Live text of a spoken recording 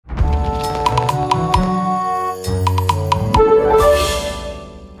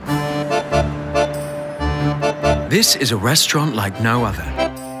This is a restaurant like no other.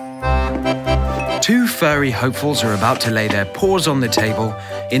 Two furry hopefuls are about to lay their paws on the table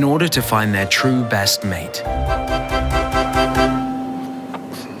in order to find their true best mate.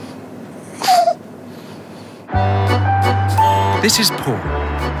 This is Paul,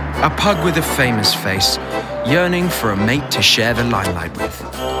 a pug with a famous face, yearning for a mate to share the limelight with.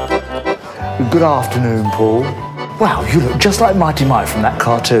 Good afternoon, Paul. Wow, you look just like Mighty Mike from that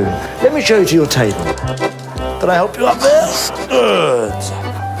cartoon. Let me show you to your table. Can I help you up there? Good.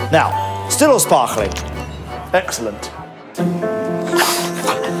 Now, still or sparkling? Excellent.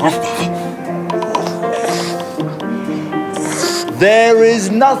 There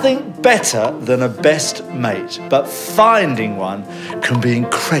is nothing better than a best mate, but finding one can be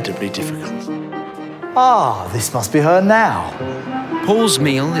incredibly difficult. Ah, this must be her now. Paul's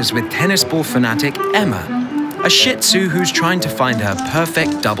meal is with tennis ball fanatic Emma, a Shih Tzu who's trying to find her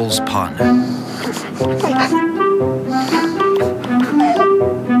perfect doubles partner.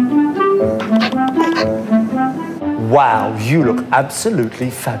 Wow, you look absolutely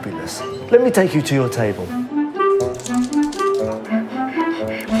fabulous. Let me take you to your table.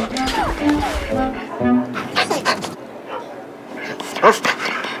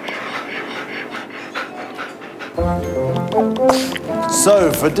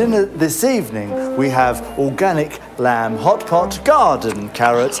 So, for dinner this evening, we have organic lamb, hot pot, garden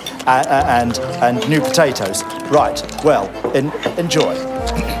carrots, and new potatoes. Right, well, enjoy.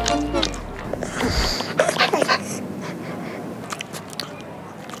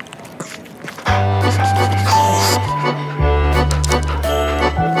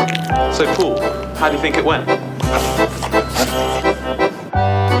 So, Paul, how do you think it went?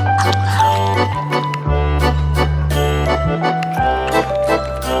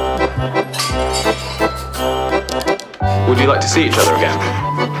 Would you like to see each other again?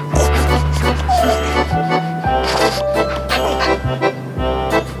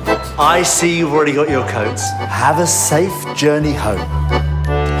 I see you've already got your coats. Have a safe journey home.